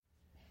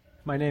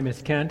My name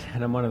is Kent,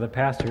 and I'm one of the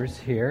pastors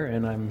here,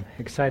 and I'm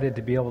excited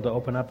to be able to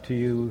open up to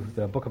you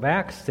the book of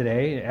Acts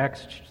today,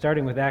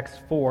 starting with Acts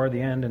 4,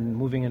 the end, and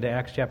moving into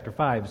Acts chapter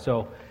 5.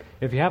 So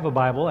if you have a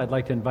Bible, I'd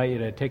like to invite you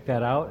to take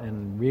that out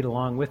and read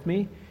along with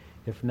me.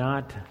 If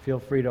not, feel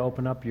free to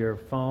open up your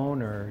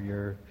phone or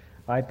your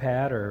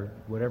iPad or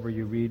whatever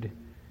you read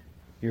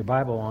your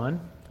Bible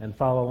on and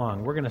follow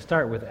along. We're going to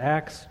start with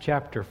Acts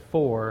chapter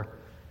 4,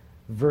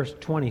 verse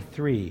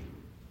 23.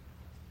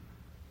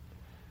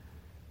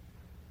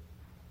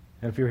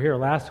 And if you were here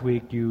last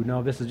week, you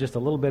know this is just a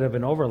little bit of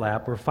an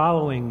overlap. We're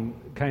following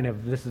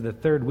this is the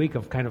third week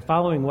of kind of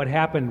following what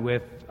happened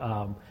with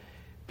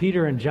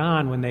Peter and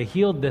John when they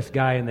healed this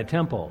guy in the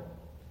temple.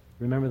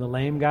 Remember the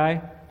lame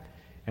guy?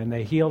 And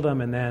they healed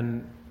him, and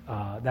then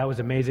that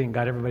was amazing,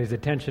 got everybody's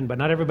attention, but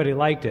not everybody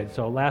liked it.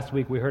 So last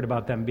week we heard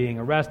about them being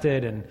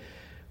arrested and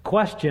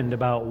questioned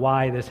about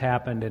why this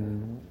happened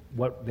and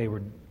what they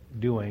were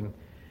doing.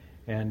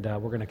 And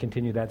we're going to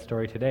continue that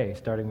story today,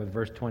 starting with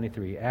verse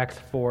 23. Acts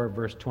 4,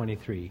 verse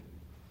 23.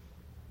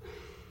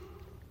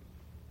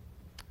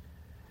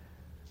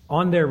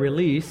 On their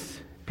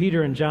release,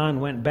 Peter and John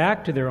went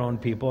back to their own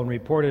people and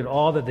reported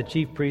all that the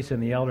chief priests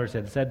and the elders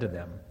had said to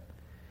them.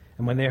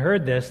 And when they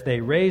heard this, they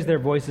raised their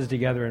voices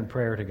together in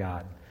prayer to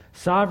God.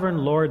 "Sovereign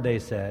Lord," they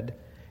said,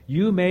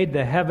 "you made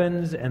the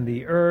heavens and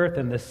the earth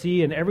and the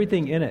sea and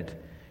everything in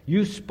it.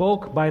 You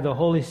spoke by the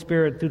Holy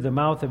Spirit through the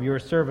mouth of your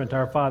servant,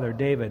 our father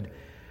David.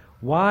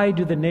 Why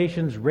do the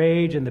nations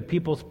rage and the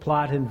peoples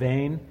plot in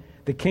vain?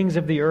 The kings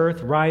of the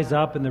earth rise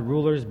up and the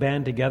rulers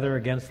band together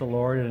against the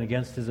Lord and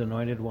against his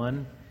anointed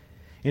one.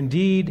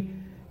 Indeed,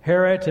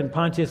 Herod and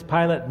Pontius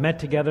Pilate met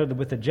together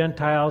with the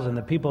Gentiles and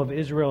the people of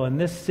Israel in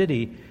this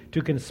city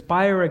to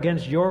conspire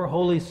against your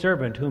holy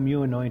servant whom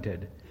you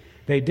anointed.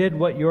 They did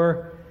what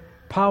your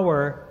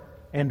power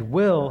and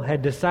will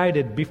had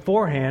decided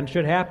beforehand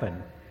should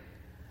happen.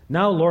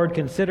 Now, Lord,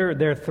 consider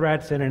their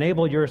threats and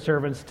enable your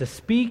servants to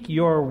speak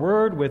your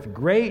word with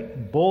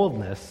great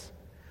boldness.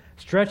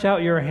 Stretch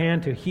out your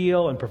hand to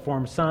heal and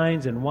perform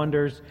signs and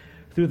wonders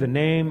through the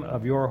name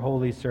of your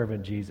holy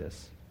servant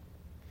Jesus."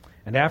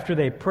 And after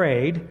they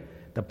prayed,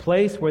 the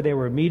place where they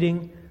were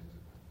meeting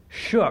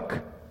shook,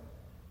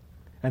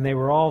 and they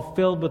were all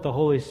filled with the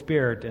Holy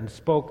Spirit and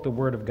spoke the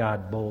word of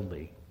God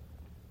boldly.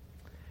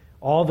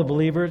 All the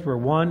believers were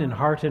one in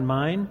heart and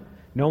mind.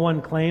 No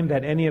one claimed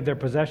that any of their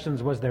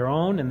possessions was their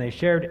own, and they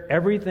shared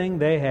everything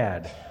they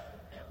had.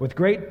 With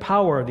great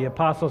power, the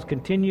apostles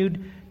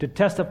continued to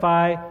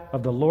testify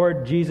of the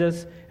Lord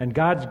Jesus, and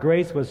God's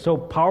grace was so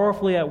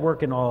powerfully at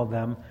work in all of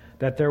them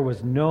that there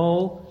was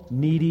no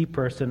needy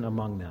person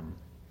among them.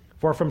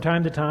 For from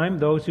time to time,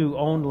 those who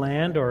owned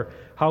land or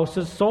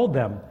houses sold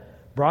them,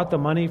 brought the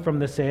money from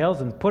the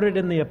sales, and put it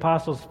in the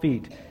apostles'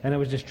 feet, and it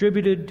was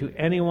distributed to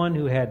anyone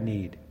who had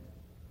need.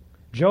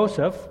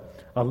 Joseph,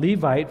 a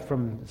Levite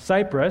from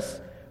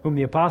Cyprus, whom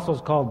the apostles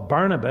called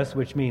Barnabas,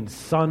 which means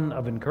son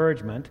of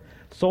encouragement,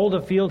 sold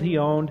a field he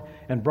owned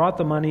and brought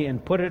the money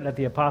and put it at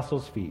the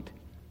apostles' feet.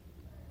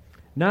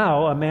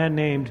 Now a man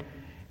named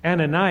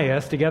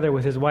Ananias, together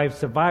with his wife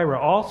Sapphira,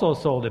 also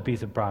sold a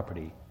piece of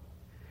property.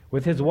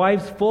 With his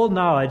wife's full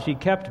knowledge, he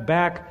kept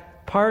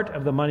back part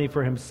of the money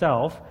for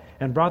himself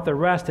and brought the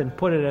rest and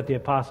put it at the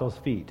apostles'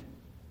 feet.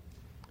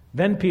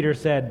 Then Peter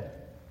said,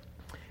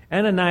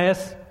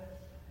 "Ananias,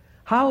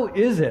 how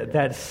is it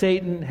that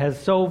Satan has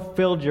so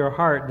filled your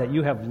heart that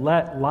you have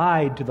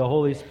lied to the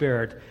Holy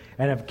Spirit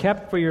and have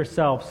kept for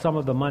yourself some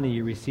of the money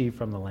you received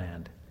from the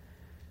land?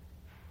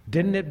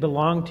 Didn't it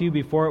belong to you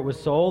before it was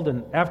sold?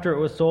 And after it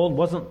was sold,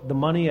 wasn't the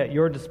money at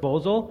your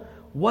disposal?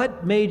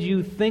 What made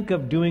you think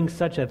of doing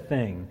such a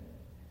thing?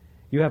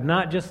 You have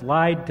not just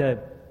lied to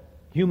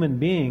human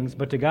beings,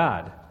 but to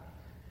God."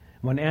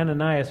 When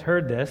Ananias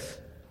heard this,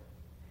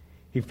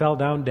 he fell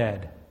down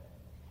dead.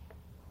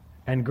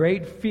 And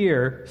great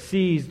fear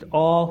seized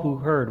all who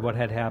heard what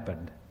had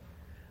happened.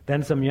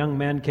 Then some young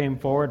men came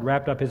forward,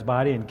 wrapped up his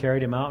body, and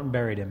carried him out and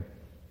buried him.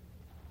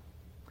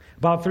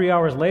 About 3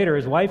 hours later,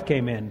 his wife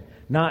came in,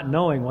 not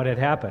knowing what had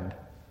happened.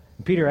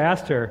 Peter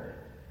asked her,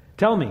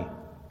 "Tell me,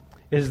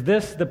 is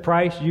this the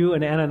price you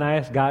and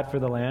Ananias got for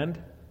the land?"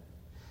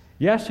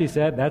 "Yes," she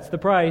said, "that's the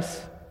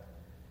price."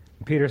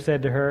 And Peter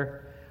said to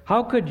her,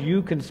 "How could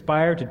you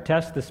conspire to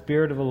test the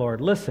Spirit of the Lord?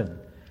 Listen,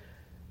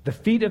 the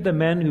feet of the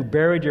men who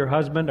buried your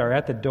husband are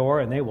at the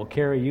door, and they will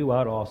carry you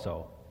out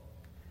also."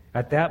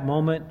 At that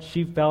moment,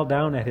 she fell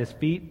down at his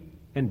feet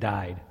and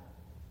died.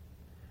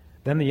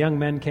 Then the young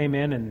men came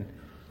in and,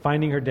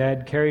 finding her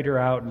dead, carried her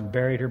out and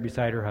buried her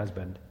beside her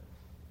husband.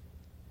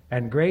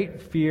 And great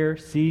fear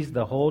seized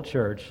the whole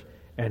church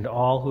and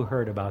all who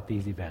heard about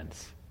these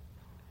events.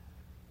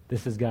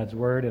 This is God's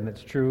word, and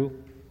it's true,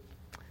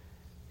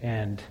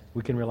 and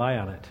we can rely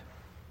on it.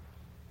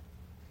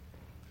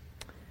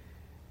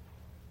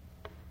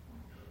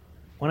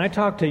 When I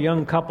talk to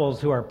young couples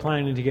who are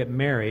planning to get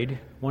married,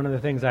 one of the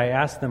things I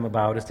ask them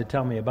about is to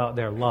tell me about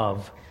their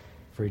love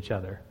for each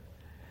other.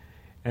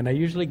 And I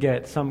usually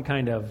get some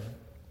kind of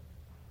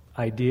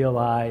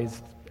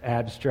idealized,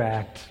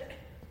 abstract,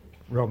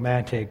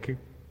 romantic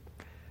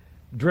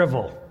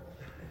drivel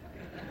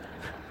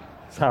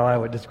That's how I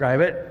would describe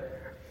it.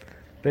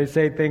 They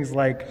say things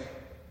like,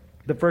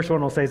 the first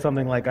one will say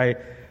something like, I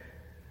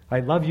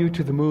love you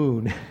to the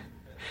moon.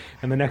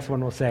 And the next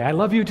one will say, I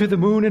love you to the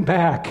moon and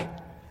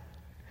back.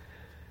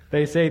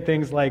 They say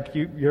things like,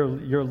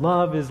 your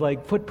love is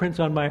like footprints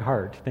on my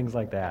heart, things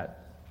like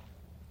that.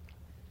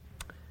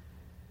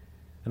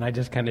 And I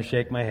just kind of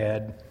shake my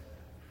head.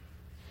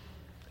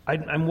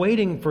 I'm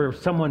waiting for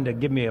someone to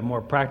give me a more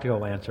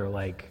practical answer,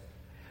 like,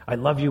 I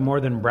love you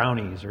more than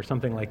brownies, or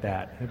something like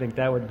that. I think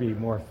that would be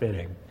more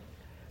fitting.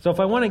 So if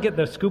I want to get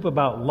the scoop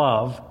about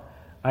love,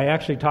 I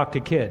actually talk to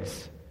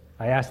kids.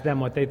 I ask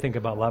them what they think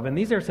about love. And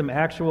these are some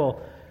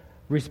actual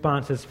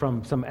responses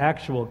from some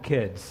actual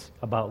kids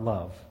about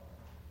love.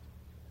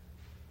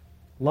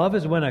 Love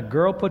is when a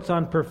girl puts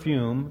on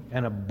perfume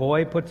and a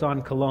boy puts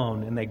on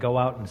cologne and they go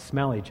out and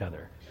smell each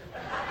other.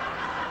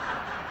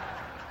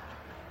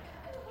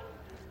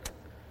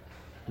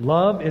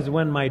 Love is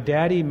when my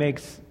daddy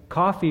makes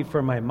coffee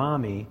for my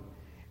mommy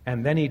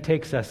and then he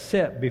takes a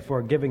sip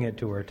before giving it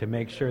to her to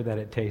make sure that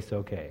it tastes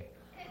okay.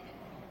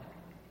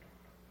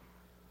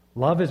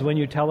 Love is when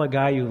you tell a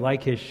guy you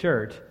like his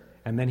shirt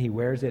and then he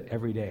wears it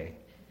every day.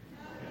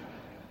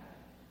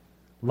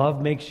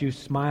 Love makes you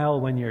smile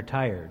when you're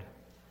tired.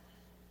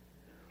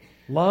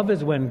 Love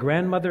is when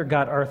grandmother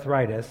got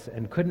arthritis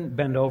and couldn't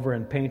bend over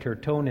and paint her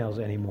toenails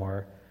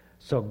anymore,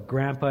 so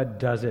grandpa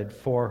does it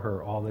for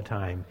her all the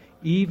time,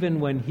 even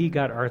when he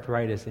got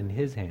arthritis in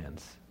his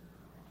hands.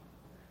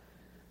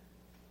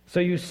 So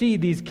you see,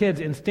 these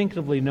kids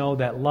instinctively know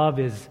that love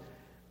is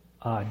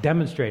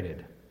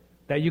demonstrated,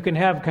 that you can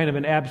have kind of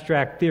an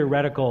abstract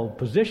theoretical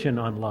position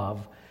on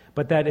love,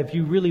 but that if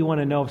you really want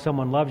to know if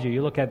someone loves you,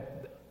 you look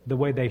at the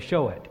way they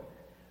show it,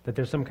 that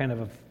there's some kind of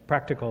a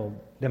practical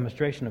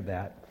demonstration of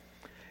that.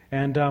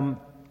 And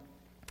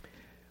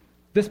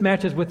this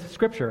matches with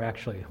Scripture,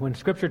 actually. When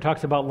Scripture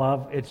talks about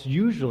love, it's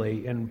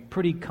usually in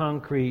pretty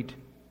concrete,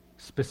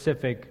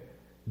 specific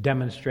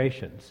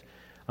demonstrations.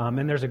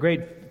 And there's a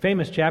great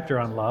famous chapter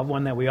on love,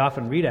 one that we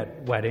often read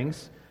at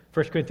weddings,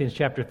 1 Corinthians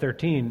chapter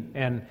 13,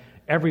 and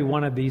every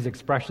one of these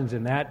expressions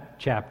in that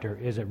chapter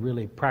is a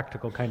really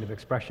practical kind of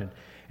expression.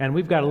 And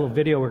we've got a little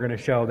video we're going to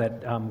show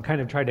that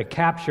kind of tried to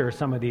capture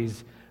some of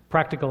these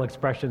practical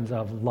expressions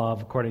of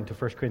love according to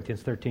 1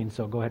 Corinthians 13,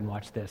 so go ahead and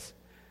watch this.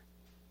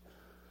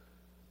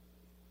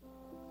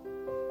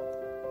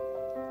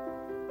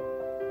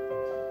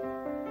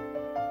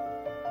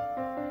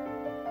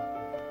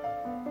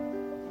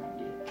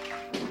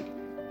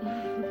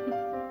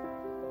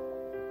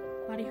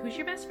 Lottie, who's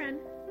your best friend?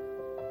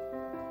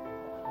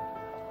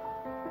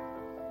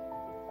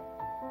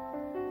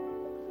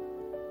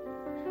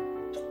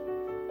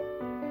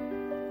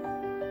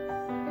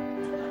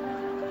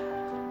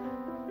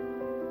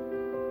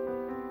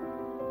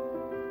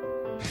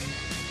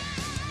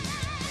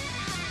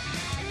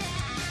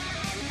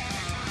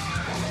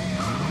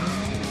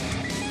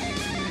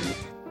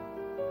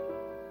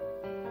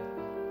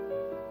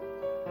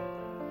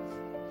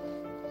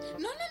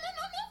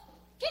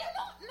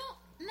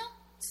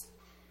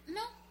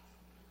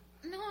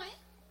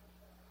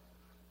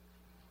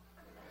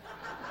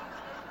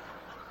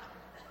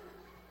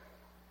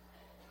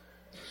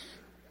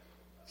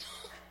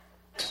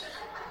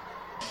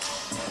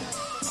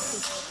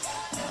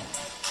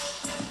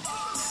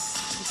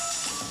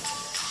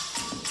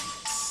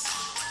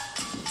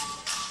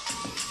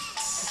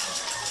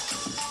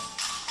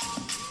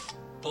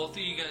 Both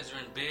of you guys are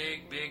in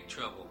big, big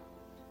trouble.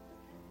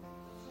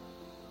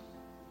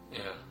 Yeah.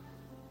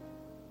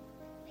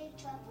 Big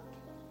trouble?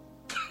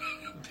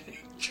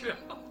 Big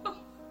trouble.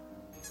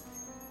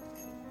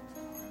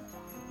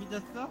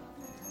 삐졌어?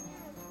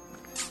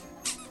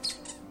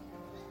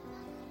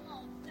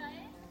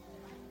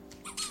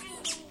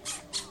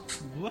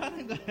 뭐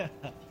하는 거야?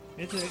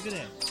 얘도 왜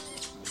그래?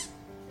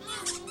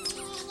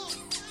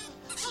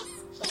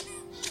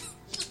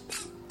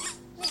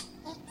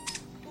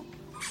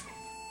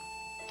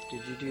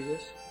 Did you do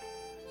this?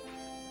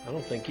 I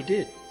don't think you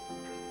did.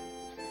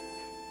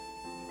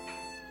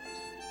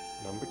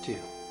 Number 2.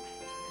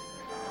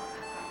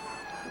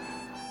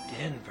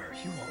 Denver,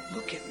 you won't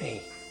look at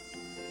me.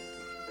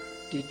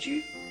 Did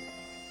you?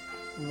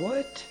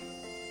 What?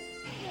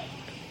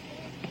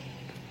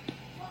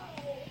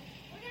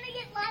 We're gonna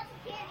get lots of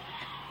candy.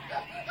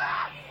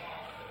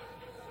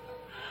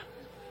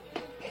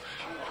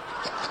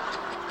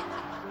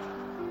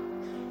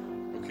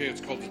 Okay,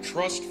 it's called the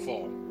trust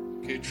fall.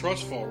 Okay,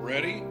 trust fall.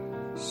 Ready,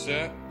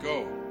 set,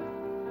 go.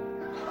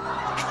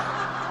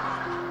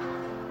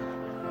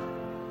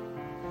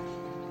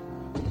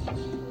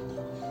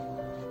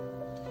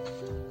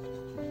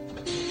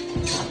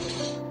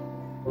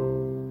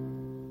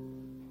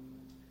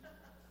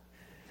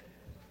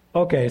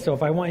 Okay, so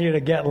if I want you to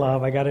get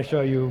love, I got to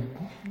show you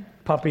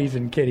puppies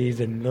and kitties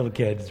and little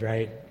kids,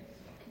 right?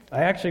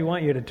 I actually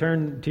want you to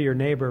turn to your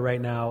neighbor right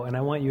now, and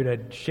I want you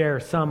to share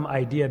some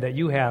idea that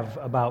you have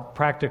about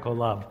practical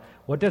love.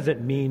 What does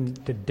it mean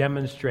to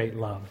demonstrate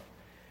love?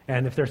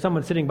 And if there's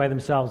someone sitting by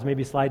themselves,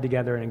 maybe slide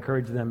together and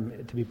encourage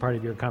them to be part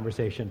of your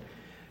conversation.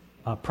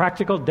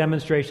 Practical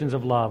demonstrations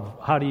of love.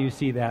 How do you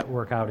see that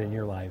work out in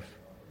your life?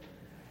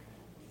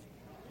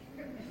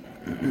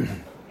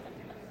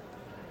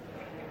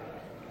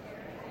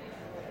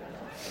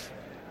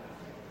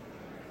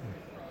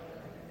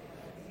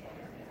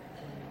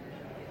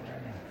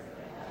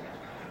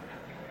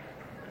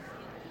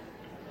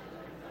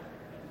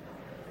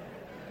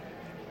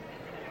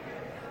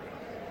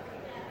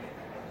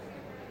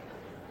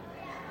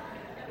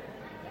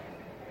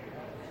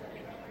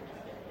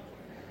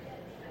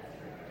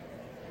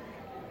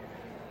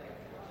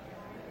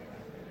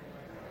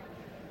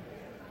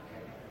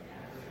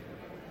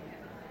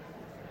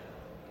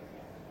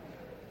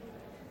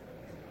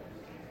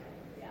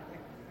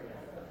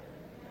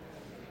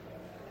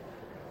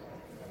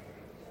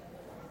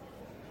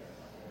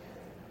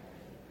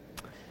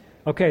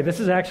 Okay, this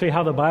is actually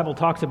how the Bible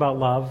talks about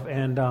love,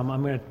 and I'm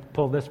going to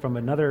pull this from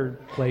another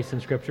place in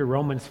Scripture,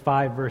 Romans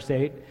 5, verse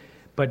 8.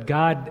 But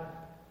God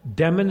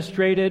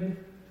demonstrated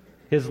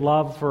His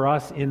love for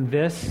us in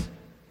this: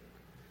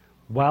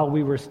 while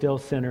we were still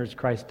sinners,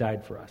 Christ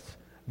died for us.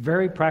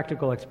 Very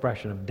practical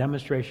expression of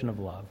demonstration of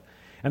love.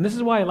 And this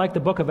is why I like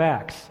the book of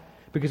Acts,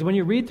 because when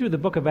you read through the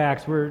book of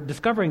Acts, we're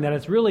discovering that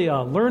it's really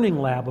a learning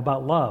lab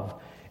about love.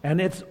 And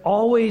it's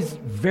always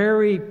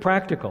very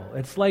practical.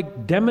 It's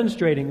like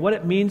demonstrating what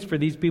it means for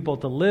these people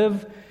to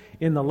live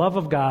in the love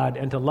of God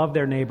and to love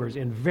their neighbors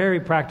in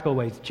very practical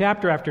ways.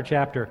 Chapter after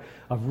chapter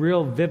of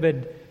real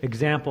vivid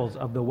examples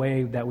of the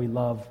way that we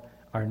love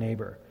our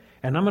neighbor.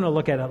 And I'm going to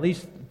look at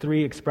least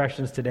 3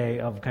 expressions today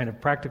of kind of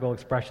practical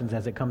expressions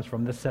as it comes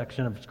from this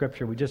section of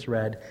Scripture we just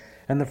read.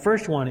 And the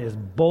first one is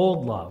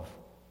bold love.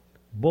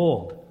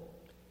 Bold.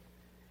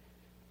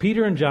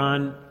 Peter and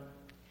John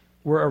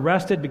were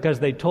arrested because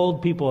they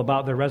told people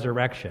about the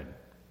resurrection.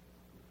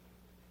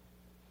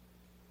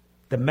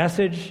 The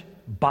message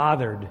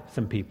bothered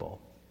some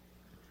people.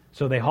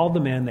 So they hauled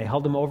them in, they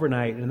held them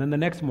overnight, and then the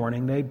next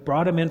morning they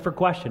brought them in for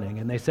questioning,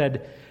 and they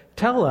said,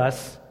 "Tell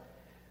us,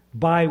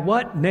 by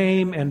what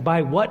name and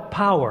by what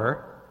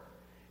power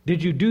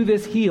did you do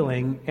this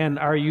healing, and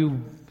are you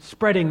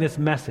spreading this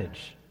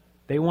message?"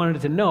 They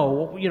wanted to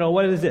know,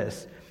 what is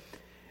this?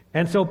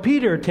 And so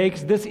Peter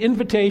takes this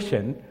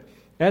invitation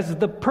as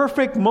the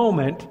perfect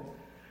moment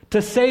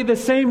to say the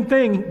same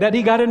thing that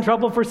he got in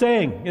trouble for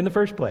saying in the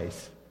first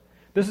place.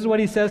 This is what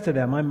he says to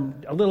them.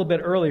 I'm a little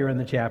bit earlier in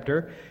the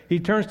chapter. He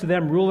turns to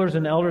them, rulers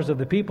and elders of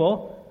the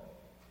people.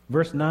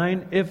 Verse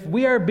 9, "If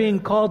we are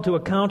being called to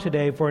account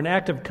today for an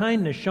act of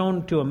kindness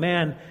shown to a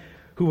man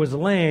who was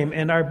lame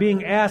and are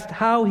being asked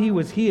how he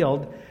was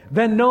healed,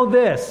 then know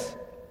this,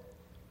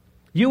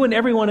 you and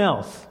everyone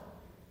else.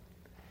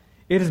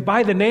 It is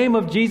by the name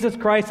of Jesus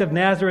Christ of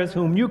Nazareth,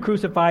 whom you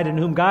crucified and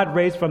whom God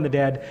raised from the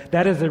dead.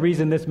 That is the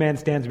reason this man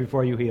stands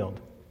before you healed."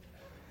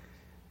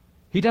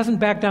 He doesn't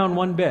back down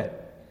one bit.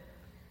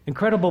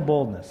 Incredible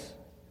boldness.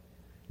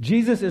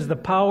 Jesus is the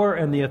power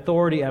and the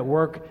authority at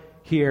work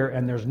here,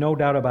 and there's no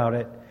doubt about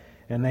it.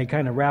 And they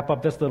kind of wrap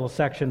up this little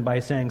section by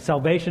saying,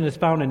 "Salvation is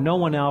found in no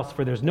one else,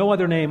 for there's no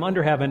other name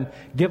under heaven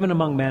given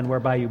among men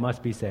whereby you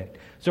must be saved."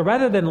 So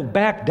rather than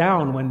back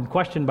down when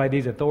questioned by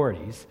these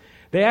authorities,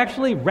 they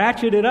actually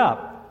ratchet it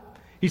up.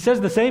 He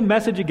says the same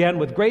message again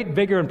with great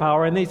vigor and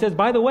power, and he says,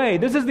 by the way,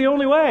 this is the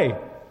only way.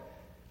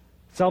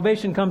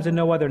 Salvation comes in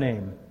no other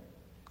name.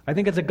 I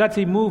think it's a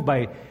gutsy move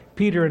by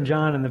Peter and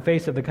John in the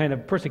face of the kind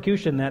of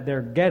persecution that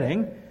they're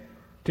getting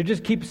to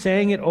just keep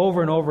saying it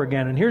over and over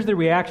again. And here's the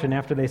reaction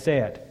after they say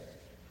it.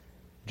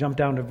 Jump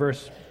down to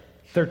verse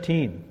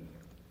 13.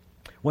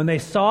 "When they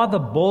saw the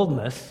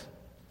boldness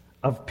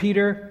of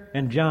Peter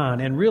and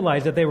John and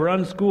realized that they were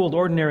unschooled,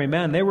 ordinary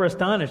men, they were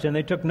astonished and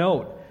they took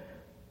note.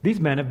 'These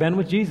men have been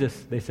with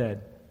Jesus,' they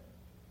said.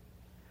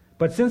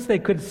 But since they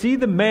could see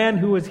the man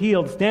who was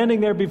healed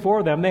standing there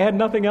before them, they had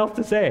nothing else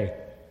to say.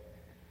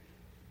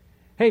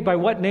 'Hey, by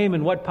what name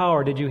and what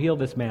power did you heal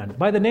this man?'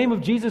 'By the name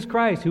of Jesus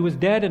Christ, who was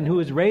dead and who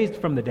was raised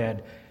from the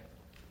dead.'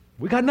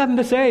 We got nothing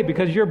to say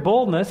because your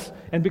boldness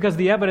and because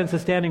the evidence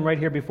is standing right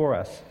here before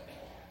us."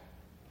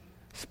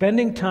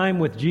 Spending time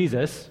with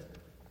Jesus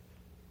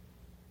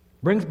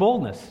brings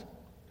boldness.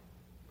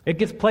 It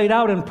gets played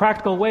out in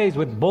practical ways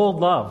with bold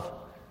love,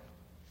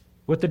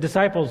 with the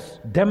disciples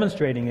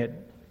demonstrating it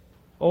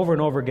over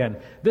and over again.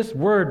 This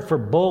word for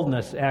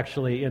boldness,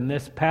 actually, in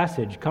this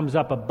passage comes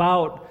up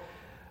about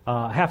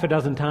half a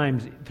dozen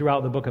times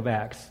throughout the book of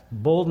Acts.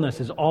 Boldness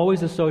is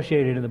always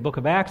associated, in the book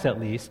of Acts at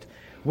least,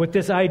 with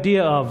this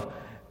idea of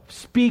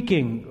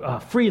speaking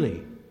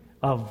freely,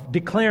 of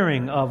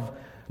declaring, of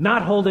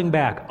not holding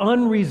back,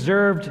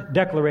 unreserved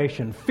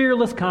declaration,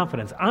 fearless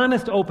confidence,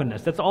 honest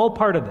openness. That's all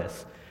part of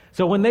this.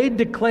 So when they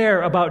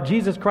declare about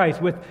Jesus Christ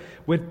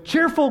with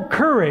cheerful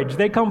courage,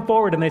 they come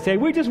forward and they say,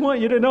 "We just want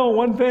you to know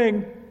one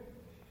thing.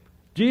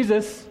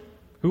 Jesus,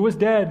 who was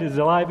dead, is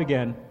alive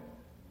again."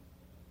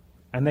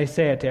 And they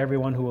say it to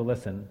everyone who will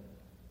listen.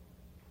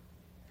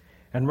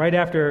 And right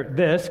after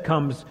this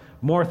comes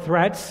more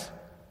threats.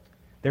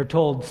 They're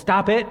told,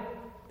 "Stop it.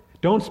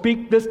 Don't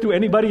speak this to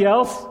anybody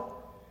else."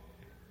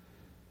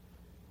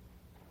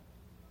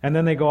 And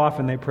then they go off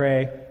and they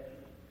pray.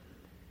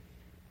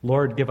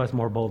 Lord, give us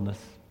more boldness.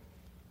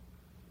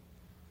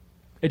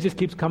 It just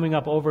keeps coming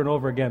up over and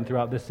over again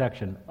throughout this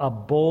section. A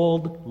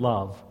bold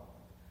love.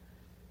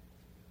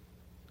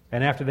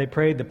 And after they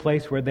prayed, the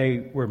place where they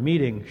were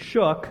meeting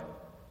shook,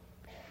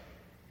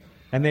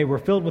 and they were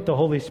filled with the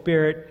Holy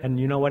Spirit, and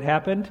you know what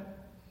happened?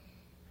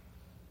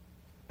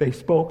 They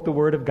spoke the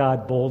word of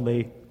God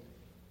boldly.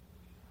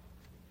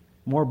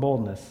 More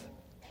boldness.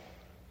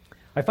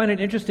 I find it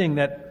interesting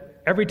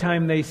that every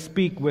time they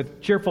speak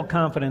with cheerful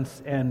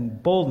confidence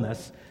and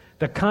boldness,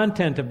 the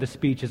content of the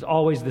speech is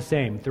always the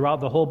same throughout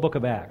the whole book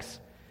of Acts.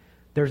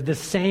 There's the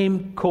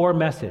same core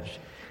message.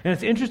 And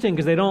it's interesting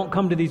because they don't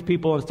come to these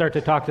people and start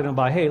to talk to them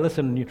about, hey,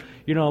 listen,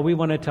 you know, we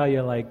want to tell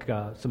you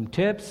some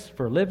tips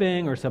for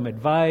living or some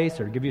advice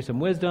or give you some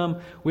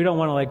wisdom. We don't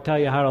want to tell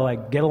you how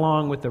to get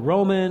along with the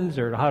Romans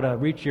or how to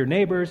reach your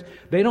neighbors.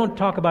 They don't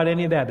talk about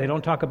any of that. They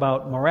don't talk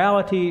about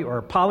morality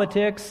or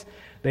politics.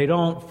 They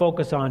don't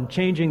focus on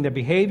changing the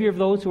behavior of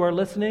those who are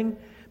listening.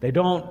 They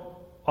don't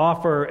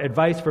offer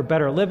advice for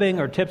better living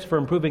or tips for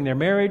improving their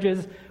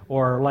marriages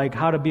or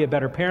how to be a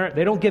better parent.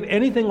 They don't give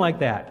anything like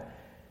that.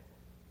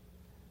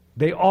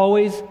 They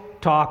always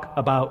talk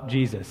about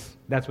Jesus.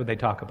 That's what they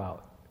talk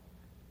about.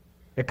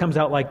 It comes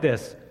out like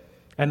this.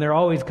 And they're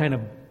always kind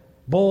of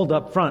bold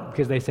up front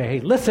because they say, hey,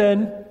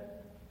 listen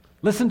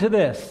to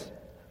this.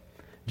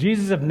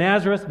 Jesus of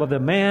Nazareth was a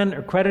man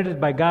accredited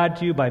by God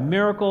to you by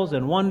miracles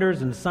and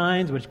wonders and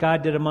signs which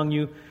God did among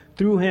you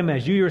through him,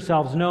 as you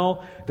yourselves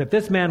know, that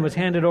this man was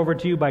handed over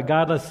to you by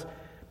God's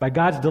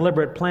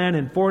deliberate plan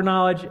and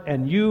foreknowledge,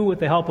 and you, with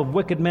the help of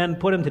wicked men,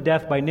 put him to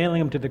death by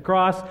nailing him to the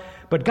cross.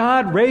 But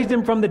God raised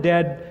him from the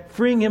dead,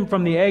 freeing him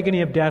from the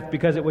agony of death,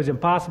 because it was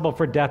impossible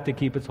for death to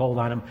keep its hold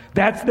on him.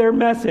 That's their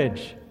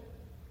message.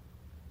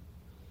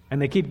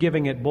 And they keep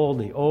giving it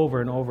boldly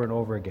over and over and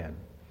over again.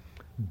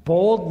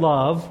 Bold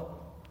love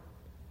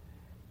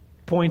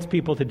points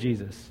people to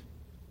Jesus.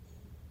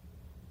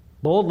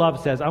 Bold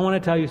love says, I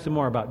want to tell you some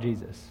more about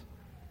Jesus.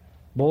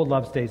 Bold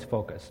love stays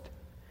focused.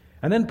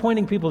 And then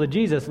pointing people to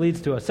Jesus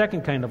leads to a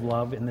second kind of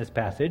love in this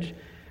passage,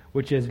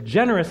 which is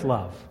generous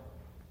love.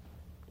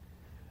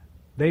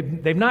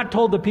 They've not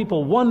told the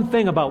people one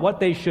thing about what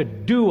they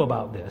should do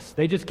about this.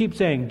 They just keep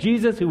saying,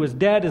 Jesus, who was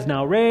dead, is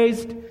now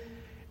raised.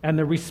 And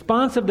the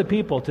response of the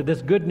people to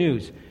this good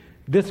news,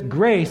 this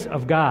grace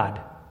of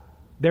God,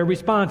 their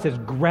response is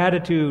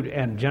gratitude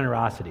and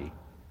generosity.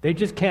 They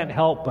just can't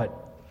help but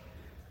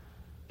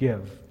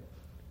give.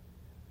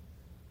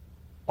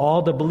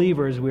 All the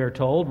believers, we are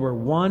told, were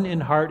one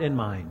in heart and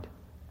mind.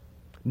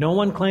 No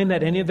one claimed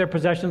that any of their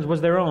possessions was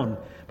their own,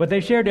 but they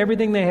shared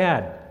everything they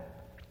had.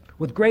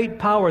 With great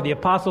power, the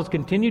apostles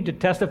continued to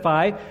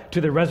testify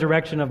to the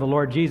resurrection of the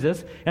Lord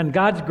Jesus, and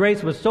God's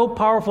grace was so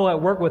powerful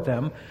at work with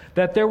them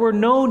that there were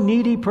no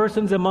needy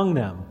persons among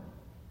them.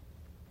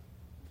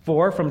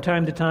 For from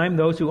time to time,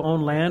 those who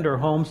owned land or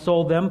homes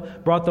sold them,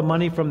 brought the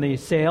money from the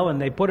sale,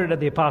 and they put it at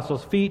the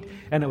apostles' feet,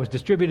 and it was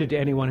distributed to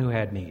anyone who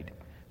had need.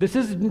 This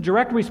is in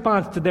direct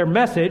response to their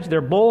message,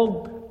 their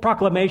bold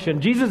proclamation,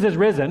 Jesus is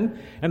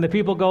risen, and the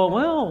people go,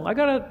 well, I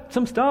got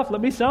some stuff,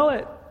 let me sell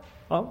it.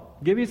 I'll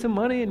give you some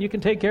money, and you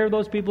can take care of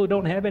those people who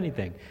don't have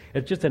anything.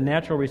 It's just a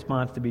natural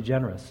response to be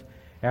generous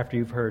after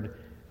you've heard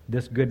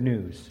this good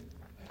news.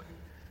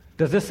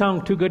 Does this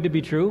sound too good to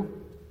be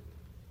true?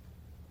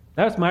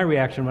 That's my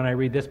reaction when I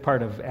read this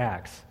part of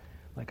Acts.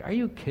 Are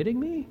you kidding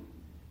me?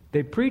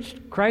 They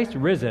preached Christ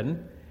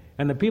risen,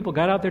 and the people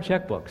got out their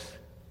checkbooks.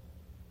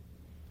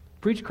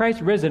 Preached Christ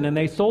risen, and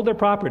they sold their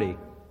property.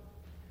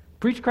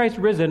 Preached Christ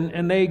risen,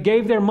 and they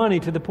gave their money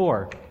to the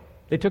poor.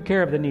 They took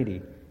care of the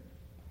needy.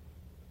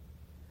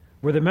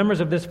 Were the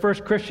members of this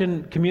first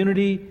Christian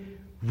community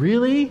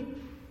really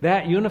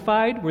that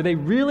unified? Were they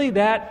really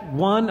that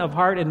one of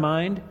heart and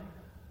mind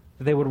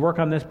that they would work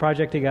on this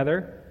project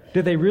together?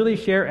 Did they really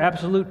share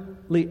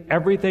absolutely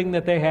everything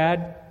that they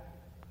had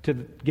to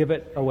give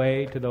it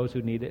away to those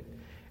who need it?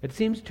 It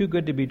seems too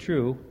good to be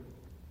true.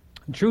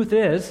 The truth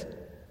is,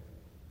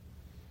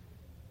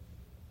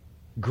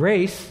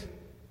 grace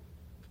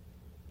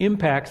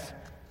impacts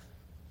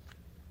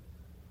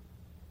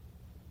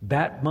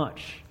that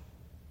much.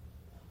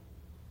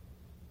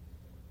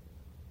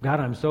 God,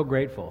 I'm so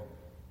grateful.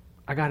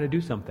 I got to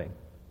do something.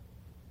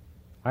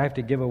 I have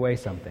to give away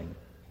something.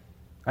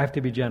 I have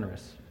to be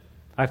generous.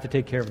 I have to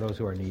take care of those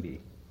who are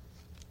needy.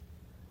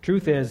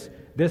 Truth is,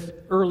 this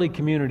early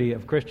community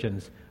of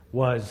Christians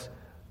was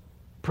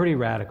pretty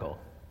radical,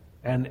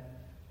 and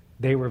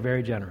they were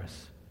very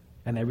generous,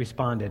 and they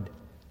responded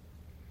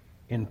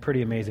in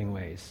pretty amazing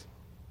ways.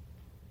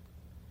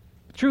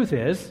 The truth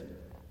is,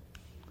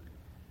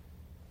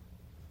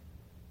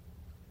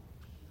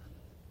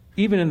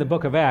 even in the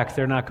book of Acts,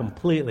 they're not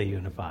completely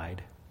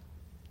unified.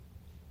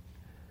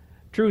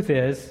 Truth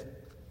is,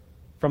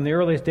 from the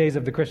earliest days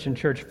of the Christian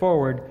church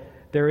forward,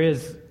 there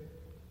is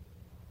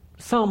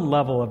some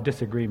level of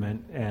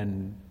disagreement,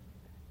 and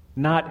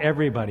not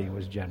everybody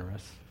was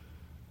generous.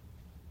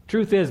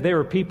 Truth is, they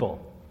were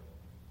people.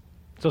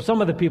 So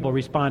some of the people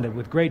responded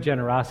with great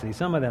generosity,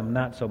 some of them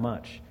not so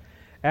much.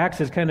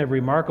 Acts is kind of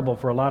remarkable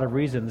for a lot of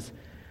reasons,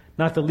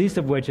 not the least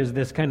of which is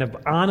this kind of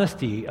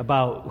honesty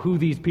about who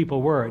these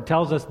people were. It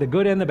tells us the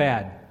good and the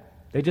bad.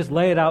 They just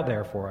lay it out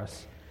there for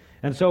us.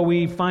 And so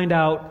we find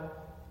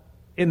out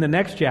in the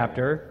next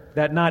chapter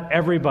that not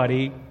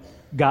everybody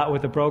got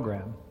with the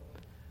program.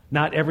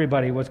 Not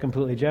everybody was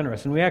completely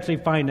generous. And we actually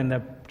find in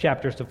the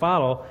chapters to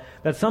follow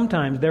that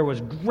sometimes there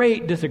was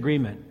great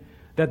disagreement,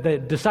 that the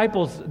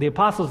disciples, the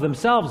apostles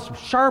themselves,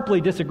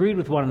 sharply disagreed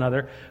with one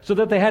another, so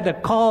that they had to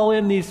call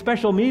in these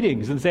special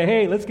meetings and say,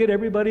 hey, let's get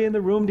everybody in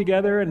the room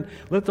together and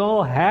let's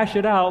all hash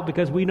it out,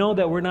 because we know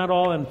that we're not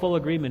all in full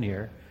agreement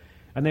here.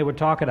 And they would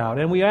talk it out.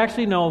 And we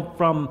actually know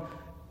from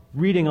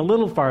reading a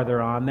little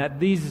farther on that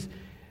these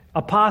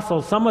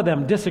apostles, some of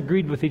them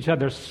disagreed with each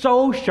other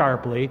so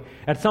sharply,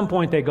 at some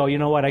point they go, you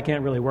know what, I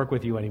can't really work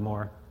with you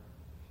anymore.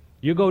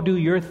 You go do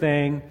your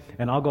thing,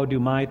 and I'll go do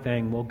my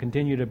thing. We'll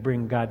continue to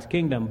bring God's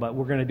kingdom, but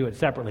we're going to do it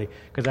separately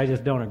because I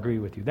just don't agree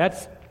with you.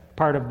 That's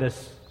part of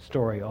this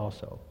story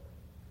also.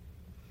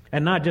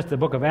 And not just the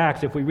book of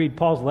Acts. If we read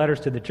Paul's letters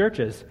to the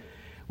churches,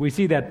 we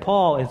see that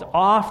Paul is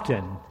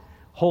often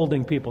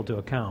holding people to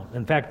account.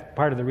 In fact,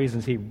 part of the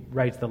reasons he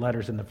writes the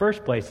letters in the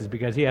first place is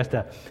because he has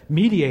to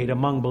mediate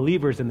among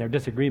believers in their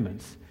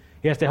disagreements.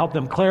 He has to help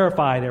them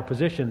clarify their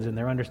positions and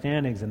their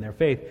understandings and their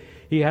faith.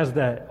 He has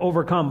to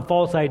overcome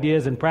false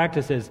ideas and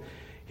practices.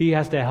 He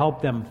has to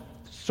help them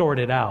sort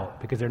it out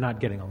because they're not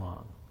getting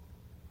along.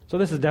 So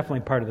this is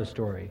definitely part of the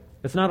story.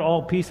 It's not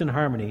all peace and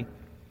harmony,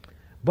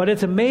 but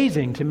it's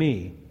amazing to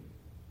me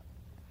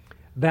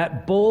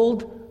that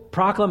bold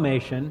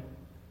proclamation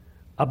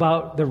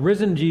about the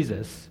risen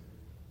Jesus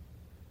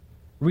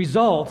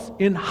results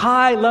in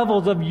high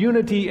levels of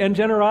unity and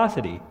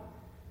generosity.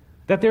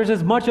 That there's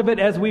as much of it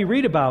as we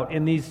read about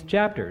in these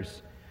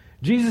chapters.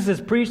 Jesus is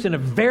preached, and a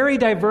very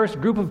diverse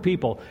group of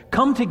people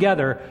come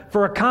together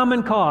for a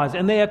common cause,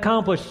 and they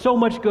accomplish so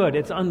much good,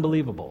 it's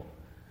unbelievable.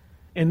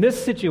 In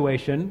this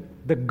situation,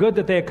 the good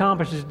that they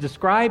accomplished is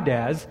described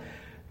as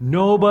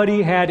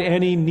nobody had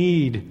any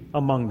need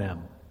among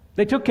them.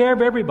 They took care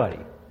of everybody.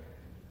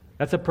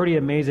 That's a pretty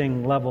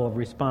amazing level of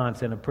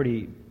response and a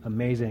pretty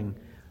amazing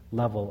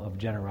level of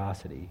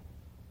generosity.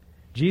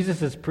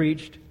 Jesus is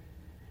preached,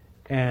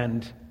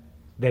 and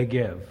they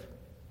give.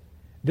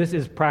 This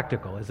is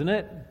practical, isn't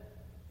it?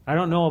 I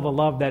don't know of a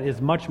love that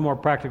is much more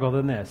practical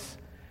than this.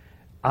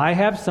 I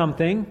have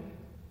something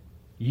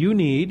you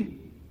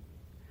need,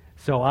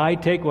 so I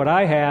take what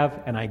I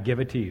have and I give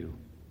it to you.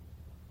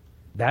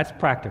 That's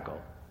practical.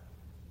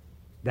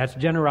 That's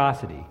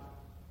generosity.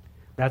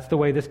 That's the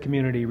way this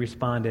community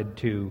responded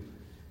to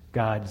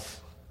God's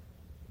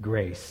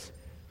grace.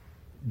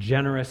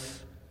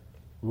 Generous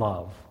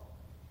love.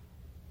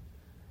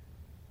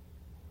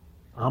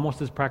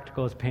 Almost as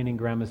practical as painting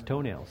grandma's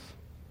toenails.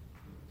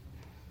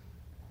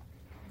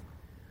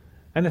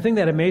 And the thing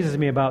that amazes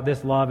me about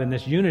this love and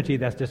this unity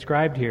that's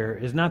described here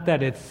is not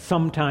that it's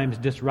sometimes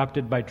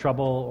disrupted by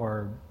trouble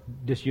or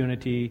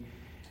disunity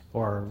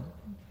or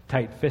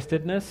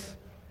tight-fistedness,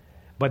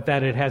 but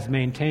that it has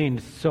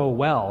maintained so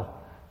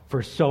well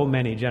for so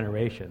many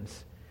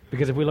generations.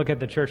 Because if we look at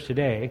the church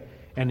today,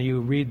 and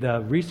you read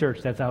the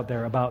research that's out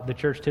there about the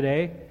church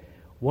today,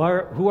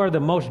 who are the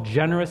most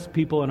generous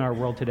people in our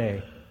world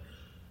today?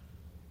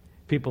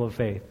 People of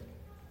faith.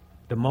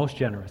 The most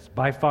generous,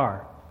 by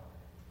far.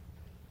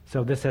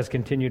 So this has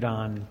continued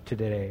on to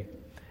today.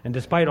 And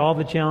despite all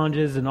the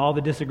challenges and all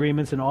the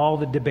disagreements and all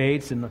the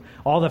debates and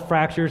all the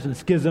fractures and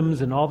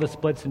schisms and all the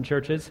splits in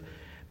churches,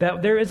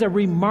 that there is a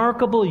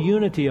remarkable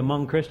unity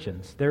among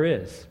Christians. There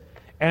is.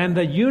 And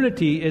the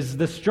unity is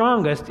the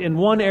strongest in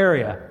one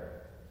area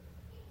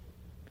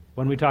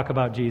when we talk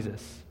about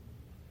Jesus.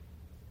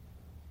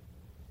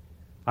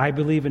 I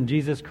believe in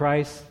Jesus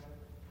Christ,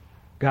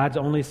 God's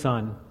only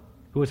Son,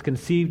 who was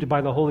conceived by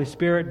the Holy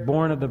Spirit,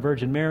 born of the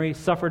Virgin Mary,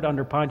 suffered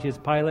under Pontius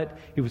Pilate.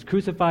 He was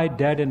crucified,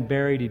 dead, and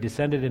buried. He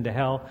descended into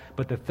hell.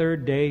 But the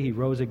third day he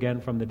rose again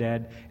from the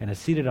dead and is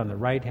seated on the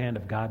right hand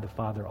of God the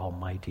Father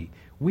Almighty.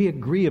 We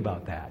agree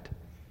about that.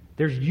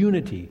 There's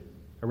unity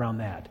around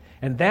that.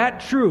 And that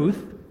truth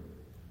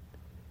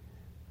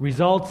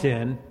results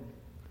in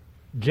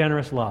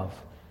generous love,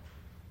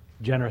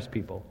 generous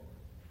people.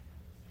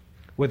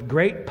 With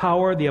great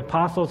power, the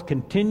apostles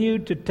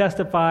continued to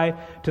testify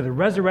to the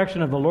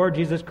resurrection of the Lord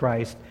Jesus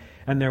Christ,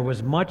 and there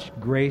was much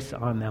grace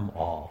on them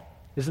all.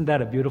 Isn't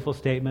that a beautiful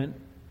statement?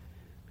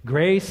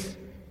 Grace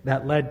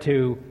that led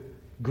to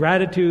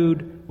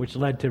gratitude, which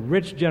led to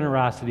rich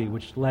generosity,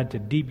 which led to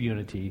deep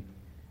unity.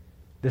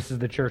 This is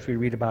the church we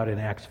read about in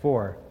Acts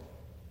 4,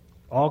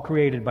 all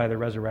created by the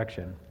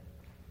resurrection.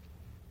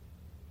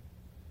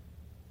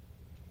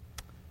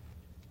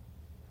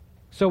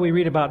 So we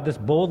read about this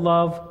bold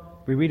love,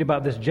 we read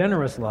about this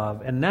generous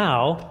love, and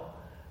now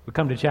we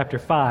come to chapter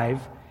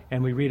 5,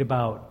 and we read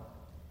about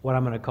what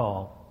I'm going to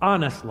call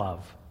honest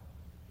love.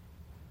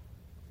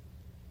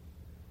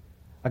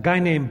 A guy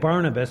named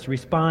Barnabas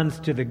responds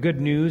to the good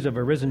news of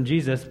a risen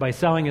Jesus by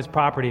selling his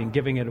property and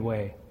giving it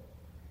away,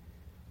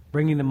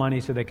 bringing the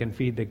money so they can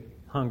feed the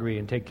hungry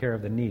and take care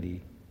of the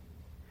needy.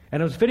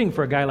 And it was fitting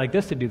for a guy like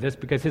this to do this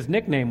because his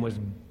nickname was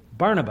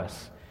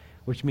Barnabas,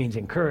 which means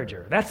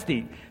encourager. That's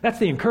the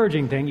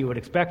encouraging thing you would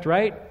expect,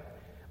 right?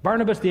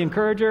 Barnabas, the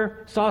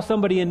encourager, saw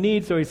somebody in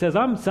need, so he says,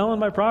 I'm selling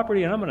my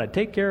property and I'm going to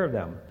take care of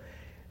them.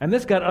 And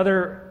this got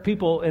other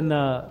people in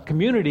the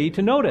community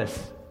to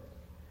notice.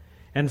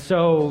 And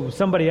so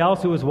somebody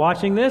else who was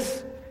watching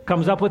this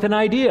comes up with an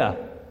idea.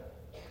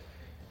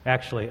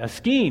 Actually, a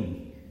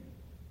scheme.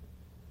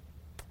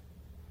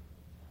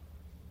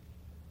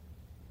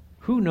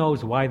 Who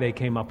knows why they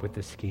came up with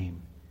this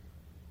scheme?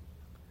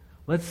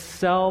 Let's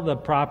sell the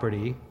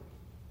property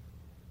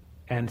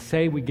and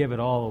say we give it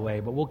all away,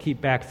 but we'll keep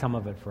back some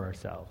of it for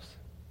ourselves.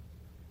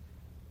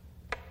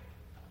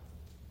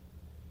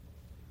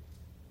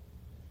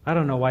 I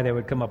don't know why they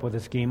would come up with a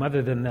scheme,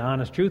 other than the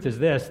honest truth is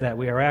this, that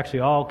we are actually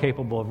all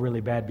capable of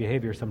really bad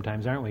behavior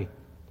sometimes, aren't we?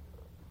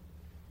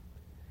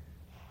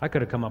 I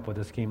could have come up with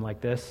a scheme like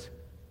this.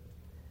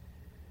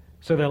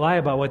 So they lie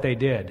about what they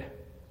did.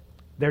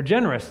 They're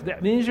generous.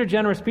 These are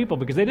generous people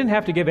because they didn't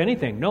have to give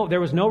anything. No, there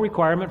was no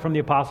requirement from the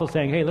apostles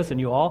saying, hey, listen,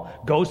 you all,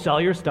 go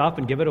sell your stuff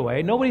and give it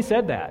away. Nobody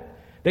said that.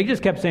 They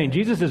just kept saying,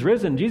 Jesus is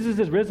risen, Jesus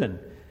is risen.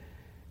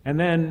 And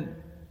then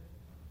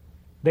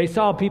they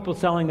saw people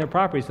selling their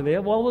property, so they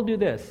said, well, we'll do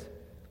this.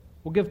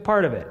 We'll give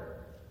part of it,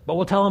 but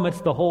we'll tell them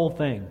it's the whole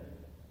thing.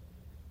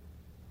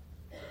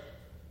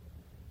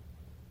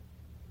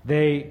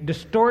 They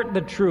distort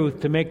the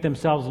truth to make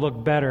themselves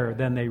look better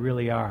than they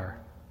really are.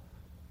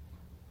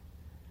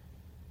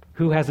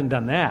 Who hasn't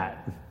done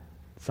that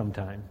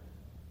sometime?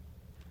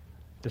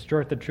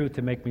 Distort the truth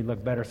to make me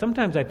look better.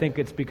 Sometimes I think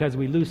it's because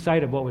we lose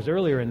sight of what was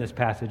earlier in this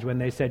passage when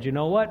they said, you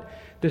know what?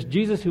 This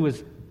Jesus who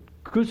was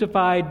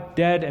crucified,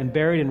 dead, and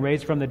buried, and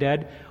raised from the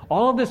dead.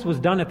 All of this was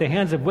done at the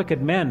hands of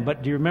wicked men,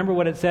 but do you remember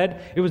what it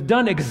said? It was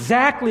done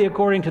exactly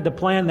according to the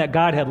plan that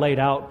God had laid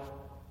out.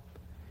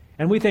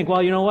 And we think,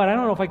 well, you know what? I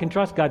don't know if I can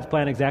trust God's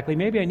plan exactly.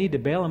 Maybe I need to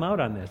bail him out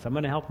on this. I'm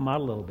going to help him out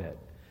a little bit.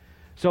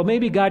 So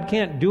maybe God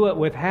can't do it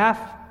with half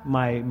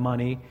my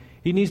money.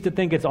 He needs to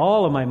think it's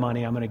all of my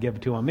money I'm going to give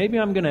to him. Maybe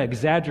I'm going to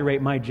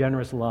exaggerate my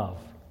generous love.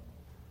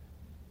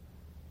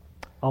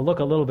 I'll look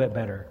a little bit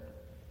better.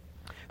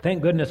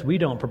 Thank goodness we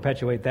don't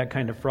perpetuate that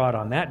kind of fraud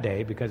on that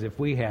day, because if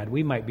we had,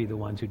 we might be the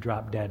ones who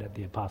dropped dead at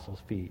the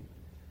apostles' feet.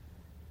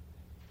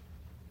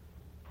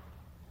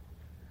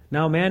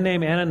 Now a man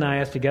named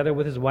Ananias, together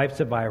with his wife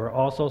Sapphira,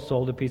 also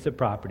sold a piece of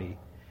property.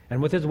 And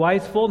with his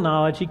wife's full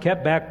knowledge, he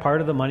kept back part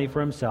of the money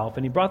for himself,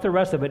 and he brought the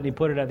rest of it and he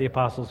put it at the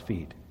apostles'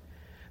 feet.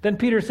 Then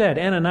Peter said,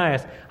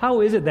 Ananias, how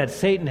is it that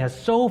Satan has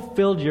so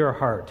filled your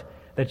heart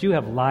that you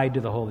have lied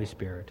to the Holy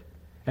Spirit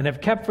and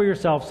have kept for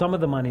yourself some of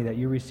the money that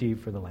you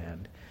received for the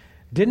land?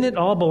 Didn't it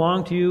all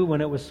belong to you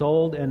when it was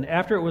sold? And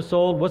after it was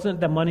sold, wasn't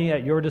the money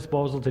at your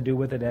disposal to do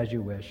with it as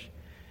you wish?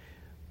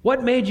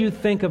 What made you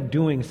think of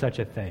doing such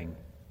a thing?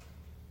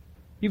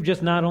 You've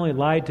just not only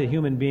lied to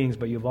human beings,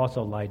 but you've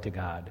also lied to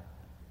God.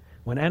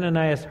 When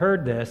Ananias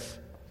heard this,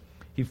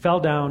 he fell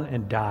down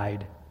and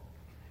died,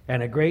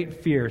 and a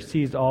great fear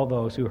seized all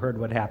those who heard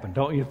what happened.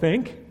 Don't you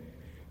think?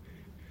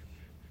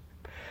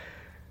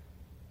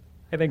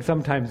 I think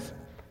sometimes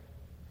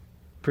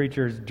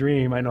preachers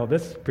dream, I know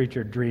this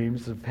preacher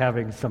dreams of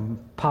having some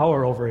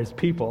power over his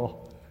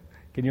people.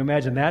 Can you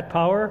imagine that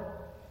power?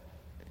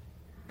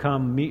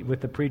 Come meet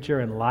with the preacher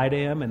and lie to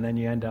him, and then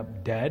you end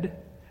up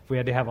dead. If we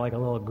had to have like a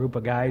little group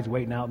of guys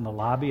waiting out in the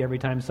lobby every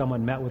time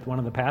someone met with one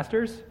of the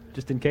pastors,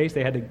 just in case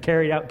they had to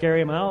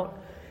carry him out.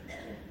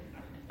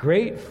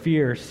 Great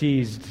fear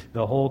seized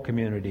the whole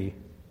community.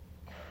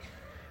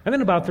 And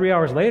then about 3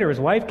 hours later, his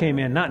wife came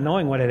in, not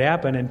knowing what had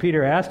happened, and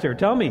Peter asked her,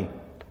 tell me,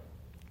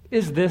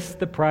 is this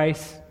the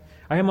price?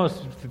 I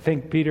almost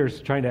think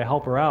Peter's trying to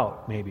help her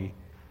out, maybe.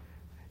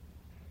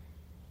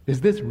 Is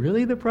this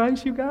really the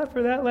price you got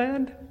for that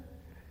land?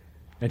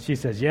 And she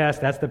says, yes,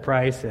 that's the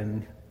price.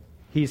 And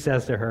he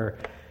says to her,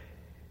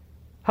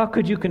 how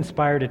could you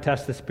conspire to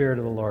test the Spirit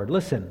of the Lord?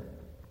 Listen,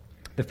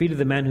 the feet of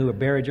the men who have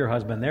buried your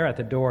husband, they're at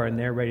the door, and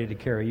they're ready to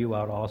carry you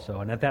out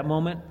also. And at that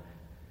moment,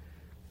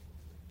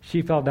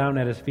 she fell down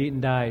at his feet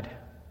and died.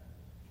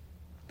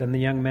 Then the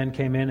young men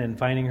came in, and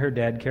finding her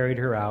dead, carried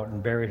her out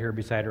and buried her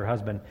beside her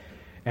husband.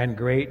 And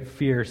great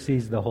fear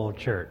seized the whole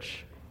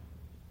church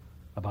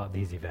about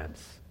these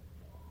events.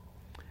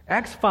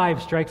 Acts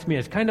 5 strikes me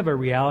as kind of a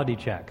reality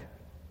check.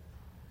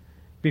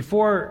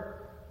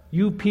 Before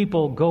you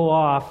people go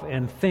off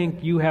and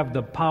think you have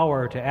the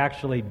power to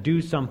actually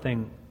do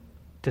something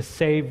to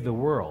save the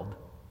world,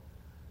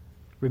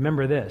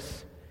 remember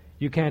this: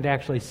 you can't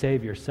actually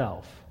save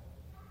yourself.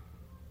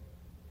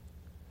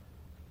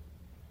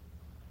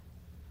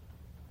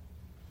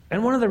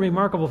 And one of the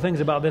remarkable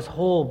things about this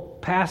whole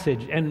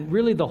passage, and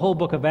really the whole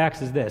book of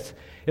Acts, is this.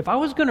 If I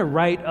was going to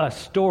write a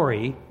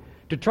story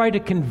to try to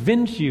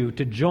convince you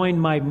to join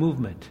my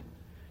movement,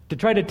 to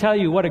try to tell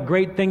you what a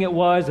great thing it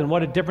was and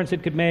what a difference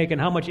it could make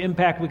and how much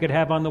impact we could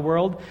have on the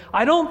world,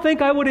 I don't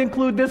think I would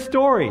include this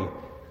story.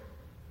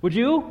 Would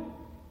you?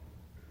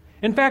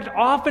 In fact,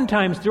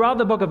 oftentimes throughout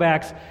the book of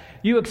Acts,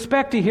 you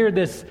expect to hear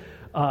this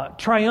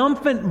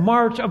triumphant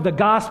march of the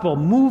gospel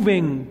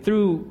moving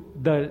through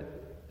the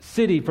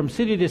city, from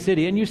city to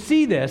city. And you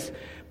see this,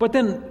 But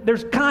then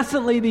there's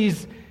constantly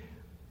these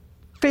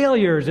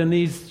failures and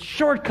these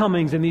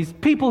shortcomings and these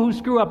people who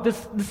screw up.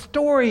 The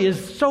story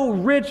is so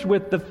rich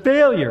with the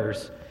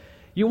failures.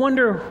 You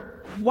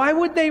wonder, why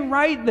would they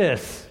write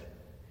this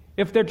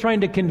if they're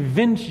trying to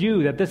convince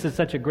you that this is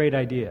such a great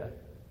idea?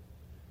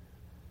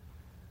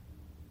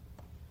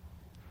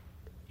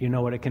 You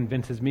know what it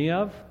convinces me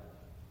of?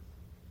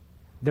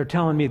 They're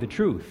telling me the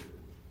truth.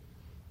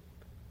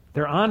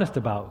 They're honest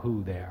about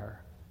who they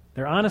are.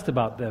 They're honest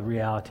about the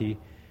reality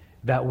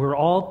that we're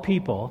all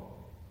people,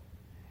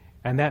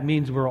 and that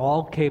means we're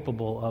all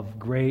capable of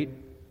great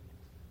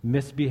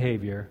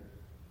misbehavior.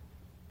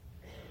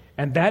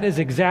 And that is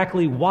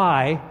exactly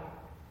why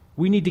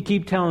we need to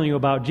keep telling you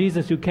about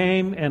Jesus, who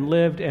came and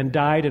lived and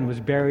died and was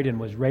buried and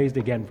was raised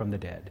again from the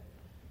dead.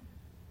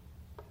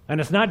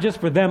 And it's not just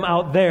for them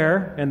out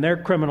there and their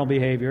criminal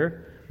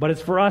behavior, but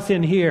it's for us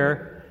in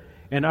here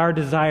and our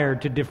desire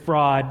to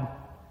defraud,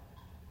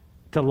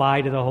 to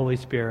lie to the Holy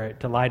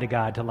Spirit, to lie to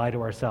God, to lie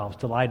to ourselves,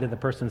 to lie to the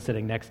person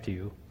sitting next to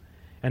you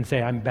and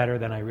say, I'm better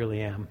than I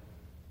really am.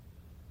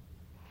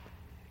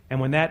 And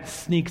when that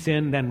sneaks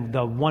in, then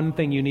the one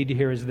thing you need to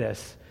hear is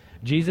this: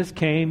 Jesus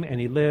came and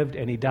he lived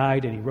and he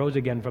died and he rose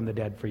again from the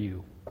dead for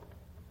you.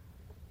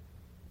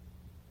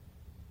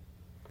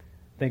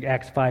 I think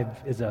Acts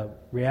 5 is a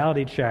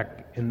reality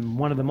check in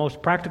one of the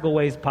most practical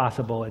ways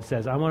possible. It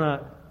says, I want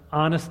to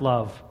honest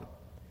love.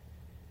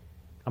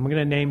 I'm going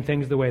to name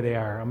things the way they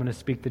are. I'm going to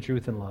speak the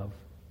truth in love.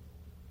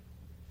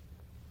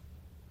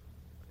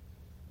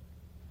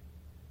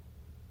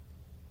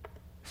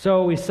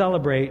 So we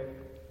celebrate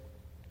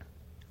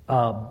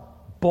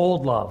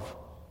bold love,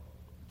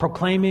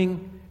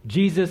 proclaiming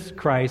Jesus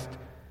Christ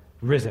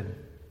risen.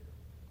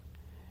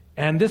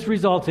 And this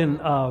results in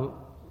a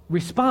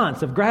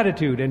response of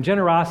gratitude and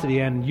generosity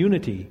and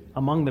unity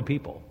among the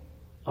people.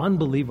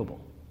 Unbelievable.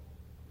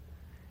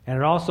 And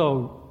it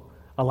also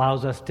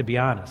allows us to be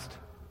honest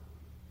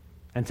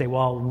and say,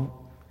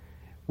 well,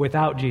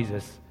 without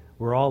Jesus,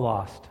 we're all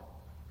lost,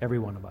 every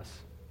one of us.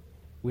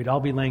 We'd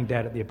all be laying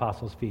dead at the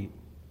apostles' feet.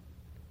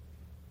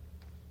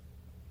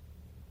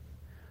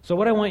 So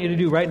what I want you to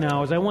do right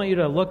now is I want you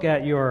to look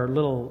at your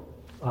little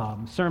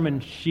sermon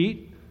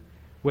sheet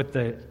with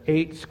the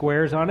 8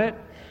 squares on it.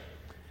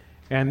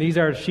 And these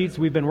are sheets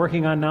we've been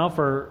working on now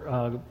for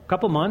a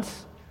couple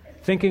months,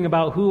 thinking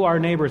about who our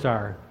neighbors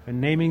are and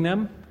naming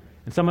them.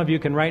 And some of you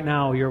can right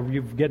now, you're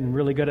getting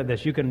really good at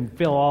this. You can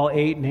fill all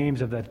 8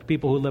 names of the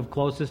people who live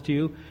closest to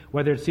you,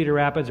 whether it's Cedar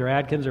Rapids or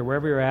Adkins or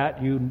wherever you're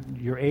at,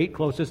 your 8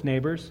 closest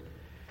neighbors.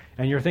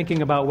 And you're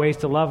thinking about ways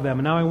to love them.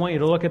 And now I want you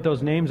to look at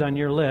those names on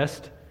your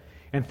list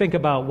and think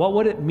about, what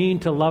would it mean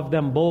to love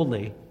them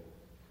boldly?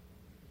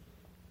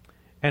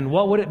 And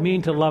what would it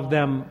mean to love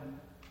them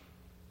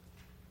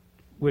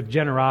with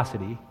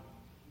generosity?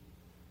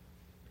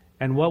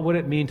 And what would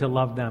it mean to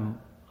love them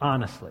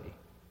honestly?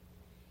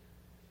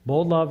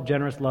 Bold love,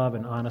 generous love,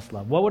 and honest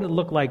love. What would it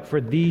look like for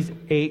these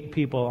 8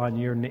 people in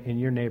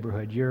your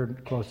neighborhood, your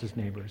closest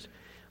neighbors?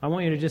 I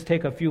want you to just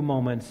take a few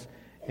moments,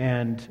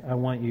 and I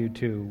want you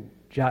to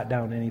jot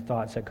down any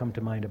thoughts that come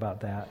to mind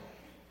about that.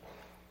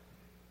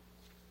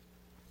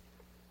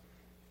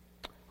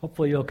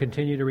 Hopefully you'll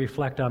continue to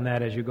reflect on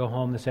that as you go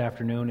home this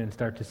afternoon and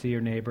start to see your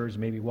neighbors,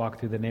 maybe walk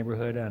through the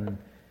neighborhood and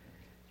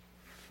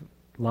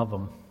love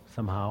them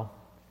somehow.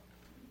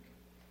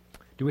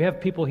 Do we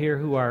have people here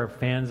who are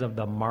fans of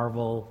the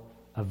Marvel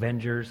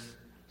Avengers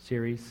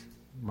series?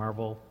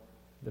 Marvel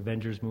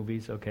Avengers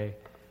movies? Okay.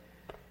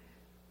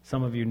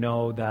 Some of you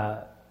know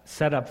the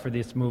setup for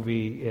this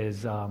movie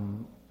is the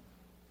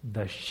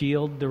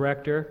S.H.I.E.L.D.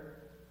 director,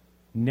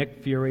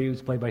 Nick Fury,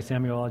 who's played by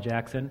Samuel L.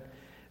 Jackson.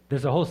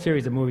 There's a whole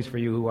series of movies for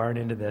you who aren't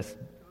into this.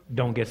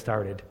 Don't get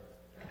started.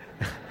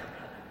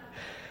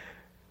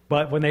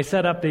 But when they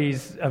set up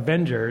these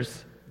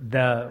Avengers,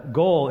 the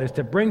goal is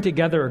to bring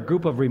together a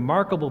group of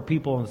remarkable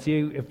people and see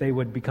if they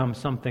would become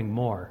something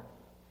more.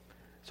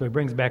 So he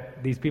brings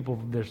back these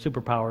people, their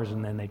superpowers,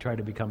 and then they try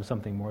to become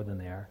something more than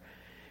they are.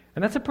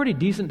 And that's a pretty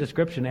decent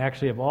description,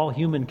 actually, of all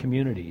human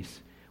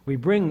communities. We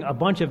bring a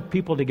bunch of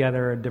people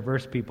together,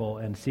 diverse people,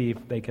 and see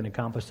if they can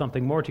accomplish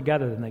something more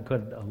together than they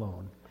could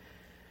alone.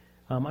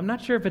 I'm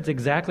not sure if it's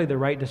exactly the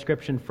right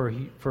description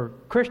for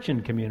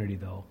Christian community,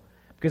 though,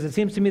 because it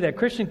seems to me that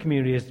Christian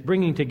community is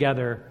bringing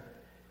together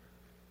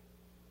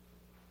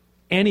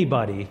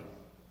anybody,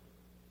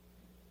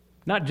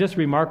 not just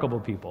remarkable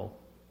people.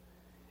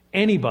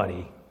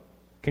 Anybody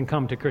can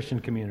come to Christian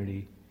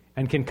community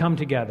and can come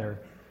together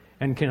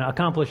and can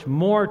accomplish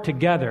more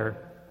together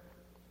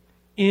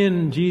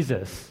in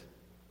Jesus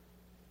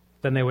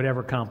than they would ever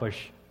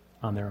accomplish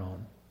on their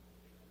own.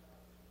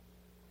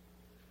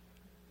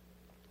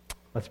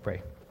 Let's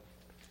pray.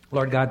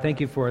 Lord God,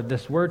 thank you for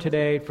this word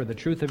today, for the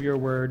truth of your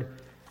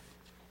word,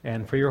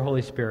 and for your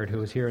Holy Spirit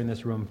who is here in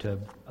this room to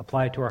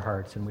apply it to our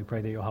hearts. And we pray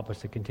that you'll help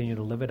us to continue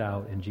to live it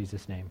out in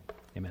Jesus' name.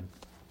 Amen.